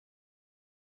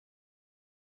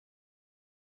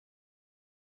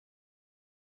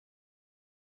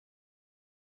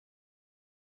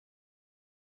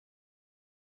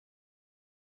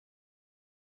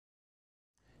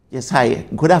Yes, hi.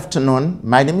 Good afternoon.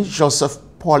 My name is Joseph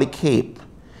Policape,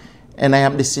 and I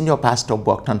am the senior pastor of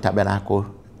Brockton Tabernacle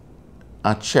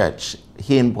Church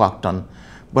here in Brockton.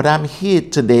 But I'm here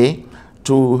today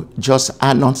to just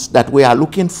announce that we are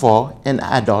looking for an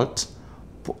adult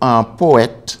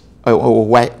poet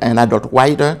or an adult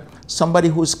writer, somebody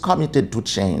who's committed to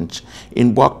change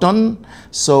in Brockton.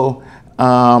 So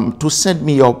to send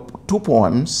me your 2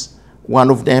 poems, one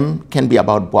of them can be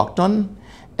about Brockton,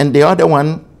 and the other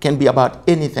one can be about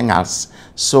anything else.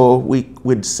 So we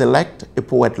would select a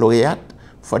poet laureate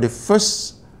for the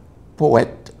first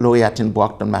poet laureate in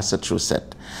Brockton,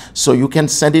 Massachusetts. So you can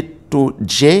send it to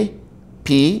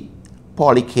J.P.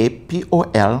 Policape,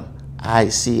 P-O-L-I-C-A-P-E,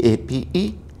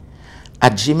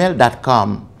 at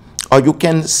gmail.com. Or you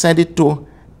can send it to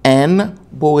Anne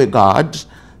Beauregard,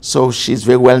 so she's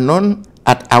very well known,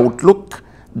 at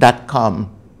outlook.com.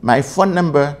 My phone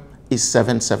number is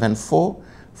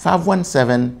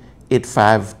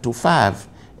 774-517-8525,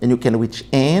 and you can reach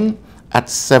Anne at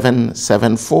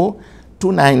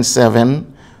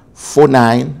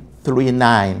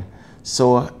 774-297-4939.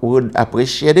 So we would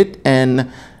appreciate it,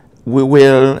 and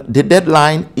the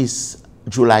deadline is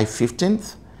July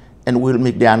 15th, and we'll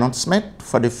make the announcement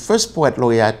for the first poet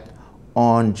laureate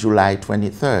on July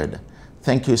 23rd.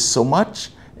 Thank you so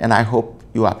much, and I hope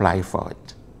you apply for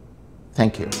it.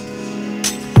 Thank you.